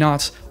you maybe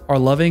not are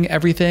loving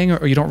everything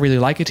or you don't really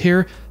like it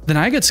here, then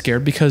I get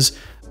scared because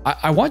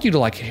I want you to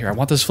like it here. I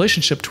want this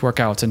relationship to work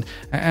out. And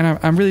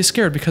I'm really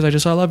scared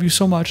because I love you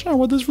so much. And I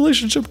want this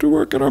relationship to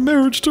work and our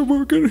marriage to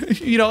work. And,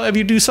 you know, if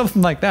you do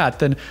something like that,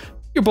 then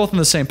you're both on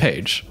the same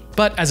page.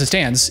 But as it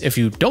stands, if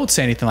you don't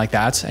say anything like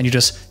that and you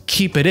just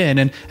keep it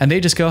in and they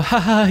just go, ha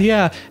ha,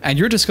 yeah, and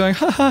you're just going,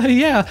 ha ha,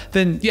 yeah,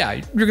 then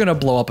yeah, you're gonna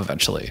blow up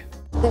eventually.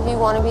 If you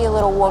want to be a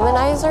little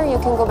womanizer, you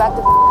can go back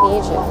to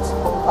Egypt.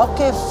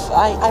 Okay,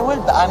 I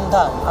will. I'm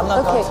done. I'm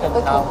not going to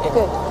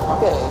now.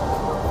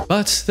 Good.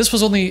 But this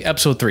was only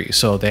episode 3,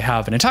 so they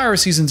have an entire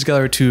season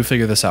together to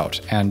figure this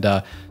out. And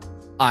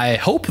I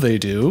hope they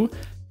do.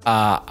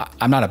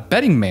 I'm not a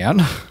betting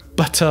man,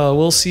 but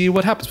we'll see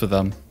what happens with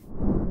them.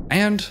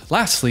 And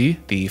lastly,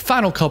 the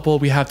final couple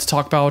we have to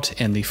talk about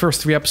in the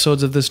first 3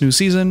 episodes of this new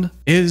season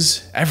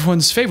is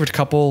everyone's favorite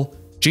couple,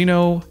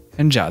 Gino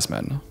and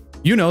Jasmine.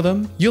 You know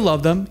them, you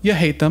love them, you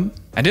hate them,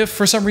 and if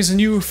for some reason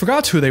you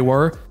forgot who they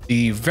were,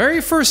 the very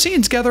first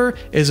scene together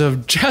is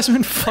of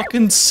Jasmine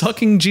fucking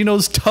sucking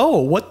Gino's toe.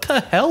 What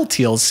the hell,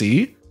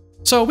 TLC?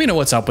 So we know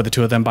what's up with the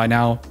two of them by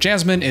now.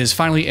 Jasmine is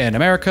finally in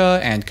America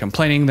and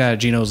complaining that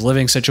Gino's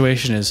living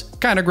situation is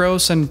kinda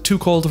gross and too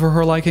cold for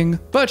her liking,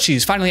 but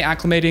she's finally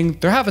acclimating,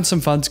 they're having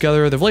some fun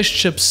together, the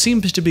relationship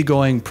seems to be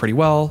going pretty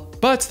well,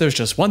 but there's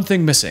just one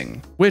thing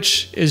missing,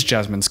 which is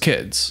Jasmine's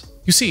kids.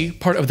 You see,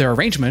 part of their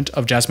arrangement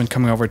of Jasmine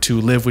coming over to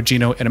live with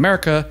Gino in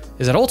America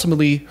is that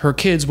ultimately her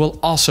kids will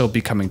also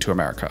be coming to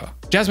America.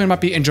 Jasmine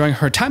might be enjoying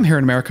her time here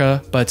in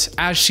America, but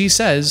as she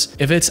says,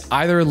 if it's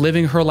either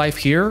living her life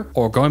here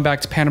or going back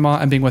to Panama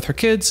and being with her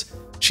kids,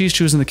 she's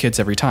choosing the kids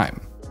every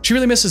time. She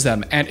really misses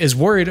them and is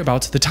worried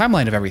about the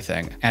timeline of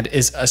everything, and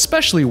is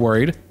especially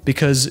worried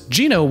because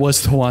Gino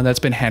was the one that's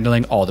been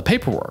handling all the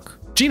paperwork.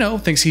 Gino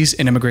thinks he's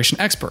an immigration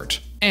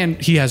expert,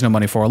 and he has no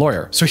money for a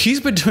lawyer, so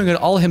he's been doing it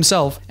all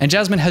himself, and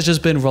Jasmine has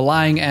just been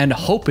relying and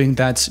hoping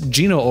that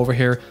Gino over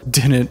here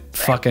didn't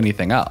fuck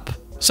anything up.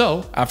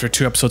 So, after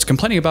 2 episodes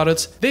complaining about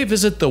it, they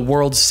visit the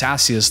world's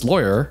sassiest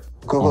lawyer.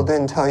 Google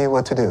didn't tell you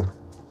what to do.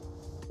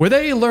 Where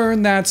they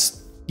learn that,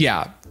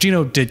 yeah,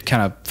 Gino did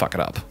kind of fuck it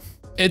up.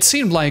 It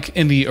seemed like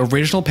in the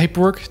original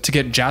paperwork to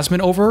get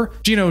Jasmine over,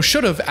 Gino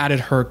should have added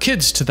her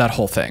kids to that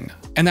whole thing.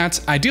 In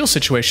that ideal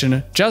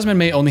situation, Jasmine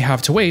may only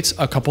have to wait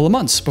a couple of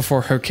months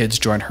before her kids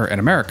join her in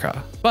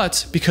America.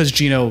 But because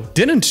Gino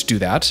didn't do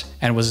that,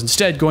 and was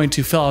instead going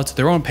to fill out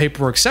their own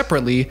paperwork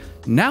separately,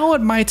 now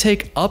it might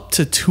take up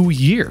to 2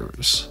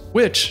 years.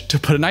 Which, to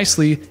put it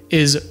nicely,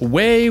 is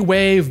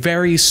way,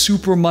 very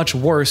super much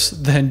worse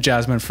than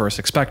Jasmine first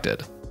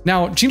expected.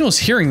 Now, Gino's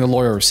hearing the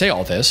lawyer say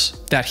all this,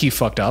 that he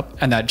fucked up,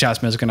 and that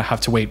Jasmine is gonna have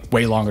to wait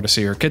way longer to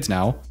see her kids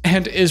now,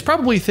 and is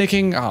probably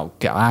thinking, oh,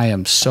 God, I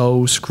am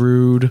so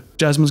screwed.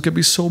 Jasmine's gonna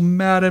be so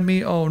mad at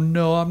me. Oh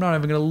no, I'm not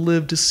even gonna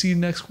live to see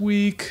next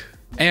week.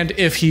 And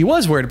if he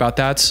was worried about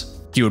that,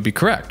 he would be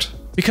correct.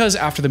 Because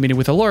after the meeting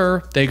with the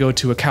lawyer, they go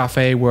to a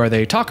cafe where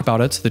they talk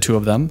about it, the two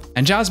of them,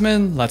 and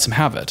Jasmine lets him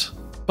have it.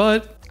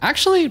 But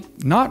actually,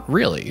 not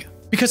really.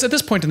 Because at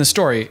this point in the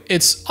story,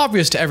 it's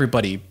obvious to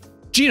everybody,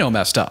 Gino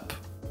messed up.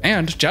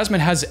 And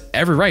Jasmine has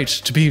every right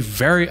to be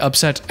very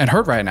upset and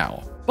hurt right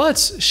now. But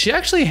she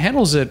actually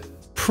handles it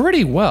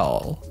pretty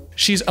well.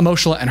 She's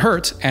emotional and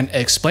hurt and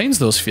explains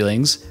those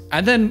feelings,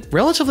 and then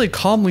relatively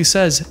calmly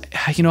says,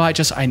 you know,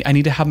 I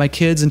need to have my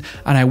kids and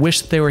I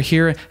wish that they were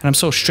here, and I'm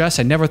so stressed,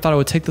 I never thought it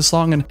would take this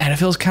long, and it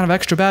feels kind of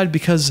extra bad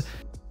because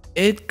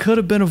it could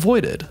have been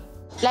avoided.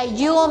 Like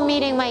you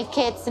omitting my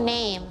kid's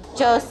name,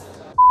 just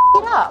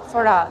it up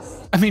for us.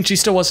 I mean, she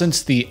still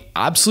wasn't the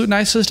absolute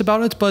nicest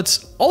about it,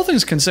 but all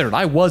things considered,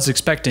 I was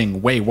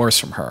expecting way worse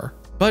from her.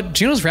 But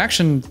Gino's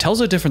reaction tells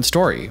a different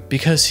story,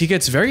 because he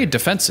gets very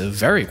defensive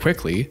very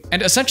quickly,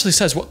 and essentially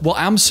says, well,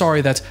 I'm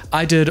sorry that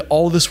I did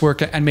all this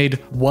work and made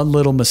one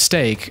little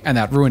mistake, and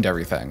that ruined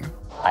everything.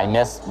 I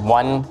missed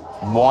one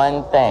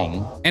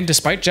thing. And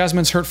despite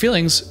Jasmine's hurt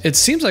feelings, it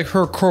seems like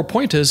her core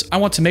point is, I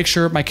want to make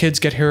sure my kids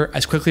get here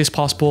as quickly as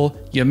possible.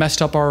 You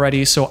messed up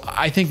already, so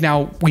I think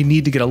now we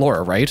need to get a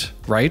lawyer, right?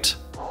 Right?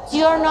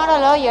 You're not a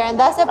lawyer, and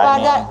that's the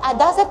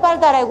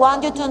part that I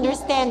want you to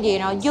understand. You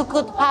know, you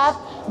could have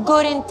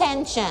good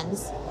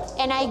intentions,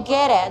 and I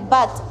get it,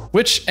 but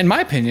which, in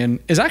my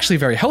opinion, is actually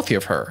very healthy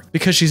of her,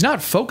 because she's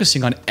not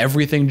focusing on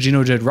everything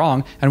Gino did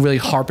wrong and really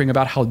harping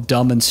about how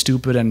dumb and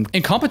stupid and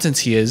incompetent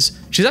he is.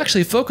 She's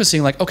actually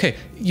focusing like, okay,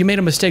 you made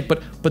a mistake,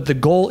 but the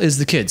goal is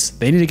the kids.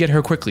 They need to get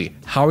her quickly.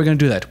 How are we gonna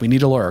do that? We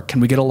need a lawyer.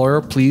 Can we get a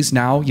lawyer, please,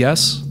 now?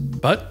 Yes?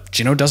 But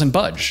Gino doesn't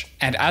budge.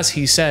 And as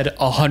he said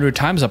 100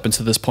 times up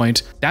until this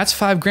point, that's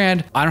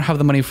 $5,000. I don't have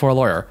the money for a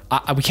lawyer.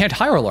 We can't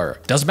hire a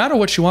lawyer. Doesn't matter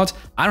what you want.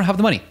 I don't have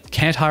the money.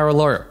 Can't hire a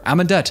lawyer. I'm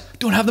in debt.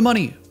 Don't have the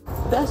money.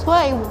 that's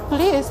why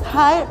please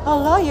hire a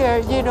lawyer,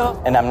 you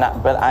know. And I'm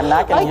not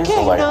gonna use the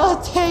lawyer. I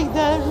cannot take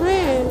that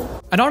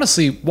risk. And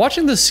honestly,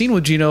 watching this scene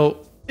with Gino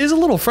is a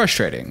little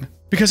frustrating.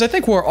 Because I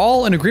think we're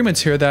all in agreement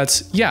here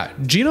that, yeah,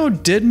 Gino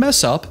did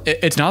mess up.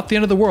 It's not the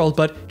end of the world,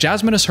 but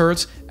Jasmine is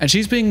hurt and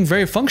she's being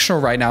very functional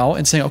right now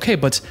and saying, okay,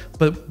 but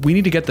we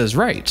need to get this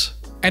right.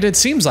 And it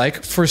seems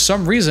like, for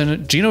some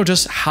reason, Gino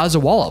just has a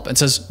wall up and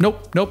says,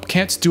 nope,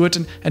 can't do it,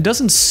 and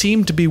doesn't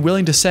seem to be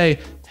willing to say,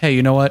 hey,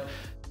 you know what?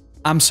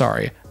 I'm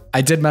sorry.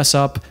 I did mess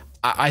up.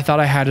 I thought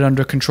I had it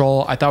under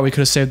control. I thought we could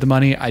have saved the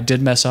money. I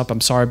did mess up.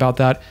 I'm sorry about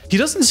that. He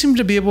doesn't seem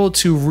to be able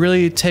to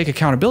really take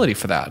accountability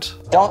for that.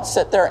 Don't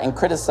sit there and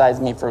criticize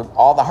me for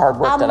all the hard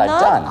work that I've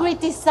done. I'm not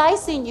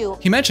criticizing you.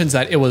 He mentions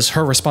that it was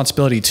her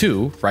responsibility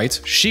too, right?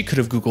 She could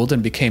have Googled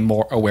and became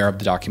more aware of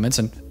the documents,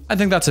 and I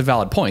think that's a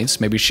valid point.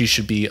 Maybe she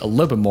should be a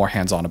little bit more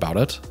hands-on about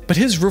it. But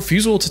his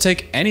refusal to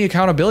take any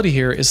accountability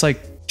here is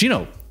like,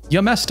 Gino,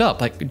 you messed up.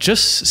 Like,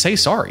 just say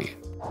sorry.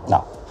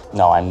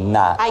 No, I'm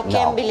not. I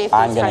can't believe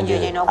this from you,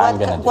 you know.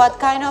 What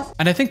kind of...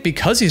 And I think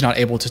because he's not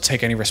able to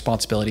take any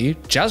responsibility,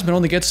 Jasmine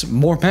only gets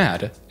more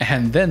mad.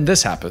 And then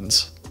this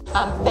happens.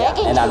 I'm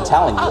begging you. And I'm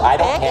telling you, I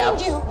don't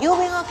have... You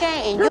being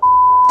okay and you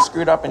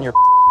screwed up in your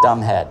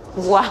dumb head.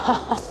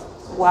 Wow.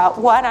 Wow,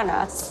 what on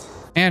us.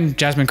 And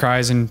Jasmine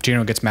cries and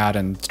Gino gets mad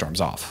and storms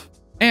off.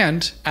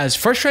 And as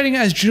frustrating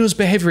as Gino's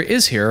behavior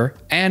is here,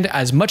 and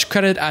as much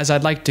credit as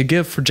I'd like to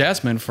give for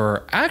Jasmine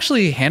for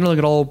actually handling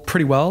it all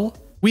pretty well,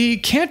 we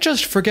can't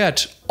just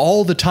forget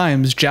all the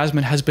times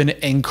Jasmine has been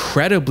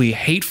incredibly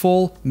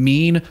hateful,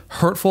 mean,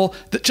 hurtful,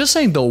 just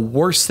saying the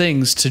worst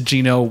things to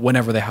Gino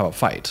whenever they have a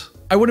fight.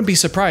 I wouldn't be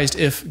surprised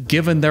if,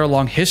 given their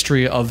long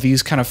history of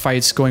these kind of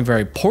fights going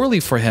very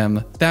poorly for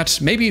him, that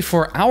maybe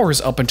for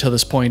hours up until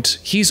this point,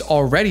 he's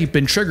already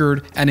been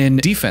triggered and in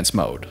defense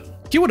mode.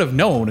 He would have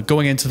known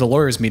going into the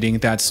lawyers meeting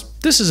that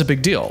this is a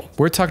big deal.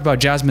 We're talking about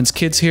Jasmine's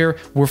kids here,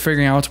 we're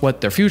figuring out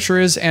what their future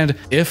is, and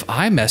if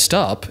I messed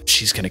up,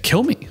 she's gonna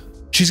kill me.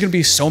 She's gonna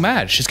be so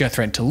mad. She's gonna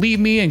threaten to leave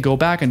me and go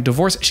back and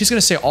divorce. She's gonna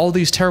say all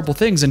these terrible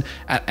things,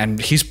 and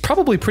he's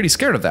probably pretty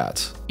scared of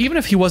that, even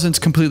if he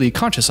wasn't completely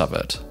conscious of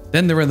it.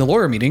 Then they're in the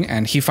lawyer meeting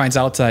and he finds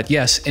out that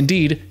yes,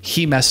 indeed,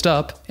 he messed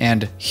up,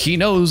 and he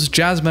knows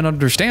Jasmine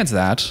understands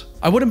that.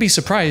 I wouldn't be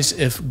surprised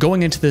if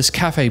going into this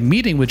cafe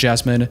meeting with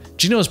Jasmine,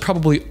 Gino is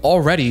probably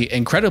already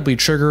incredibly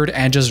triggered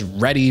and just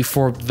ready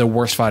for the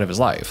worst fight of his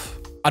life.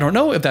 I don't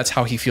know if that's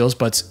how he feels,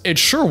 but it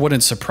sure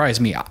wouldn't surprise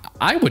me.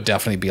 I would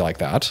definitely be like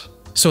that.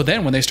 So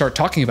then when they start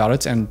talking about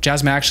it and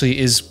Jasmine actually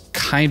is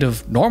kind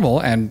of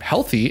normal and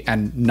healthy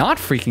and not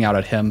freaking out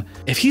at him,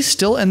 if he's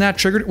still in that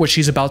triggered, which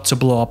she's about to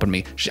blow up on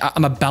me,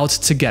 I'm about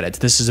to get it,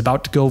 this is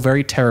about to go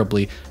very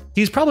terribly,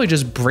 he's probably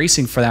just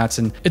bracing for that,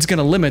 and it's going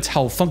to limit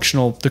how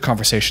functional the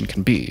conversation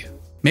can be.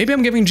 Maybe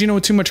I'm giving Gino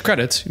too much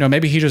credit. You know,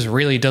 maybe he just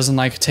really doesn't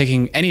like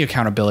taking any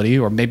accountability,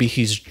 or maybe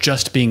he's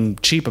just being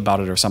cheap about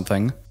it or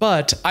something.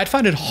 But I'd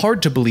find it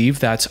hard to believe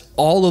that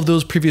all of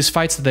those previous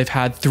fights that they've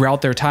had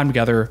throughout their time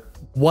together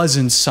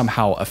wasn't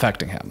somehow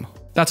affecting him.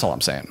 That's all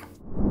I'm saying.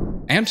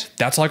 And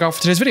that's all I got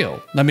for today's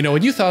video. Let me know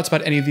what you thought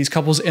about any of these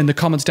couples in the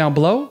comments down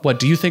below. What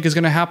do you think is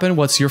going to happen?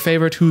 What's your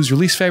favorite? Who's your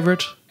least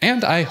favorite?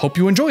 And I hope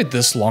you enjoyed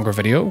this longer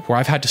video where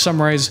I've had to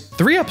summarize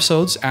 3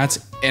 episodes at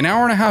an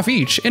hour and a half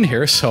each in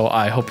here, so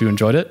I hope you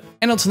enjoyed it.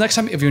 And until next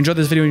time, if you enjoyed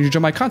this video and you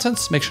enjoy my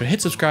contents, make sure to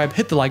hit subscribe,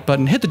 hit the like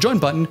button, hit the join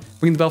button,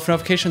 ring the bell for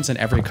notifications, and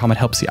every comment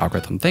helps the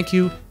algorithm. Thank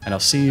you, and I'll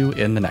see you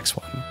in the next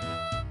one.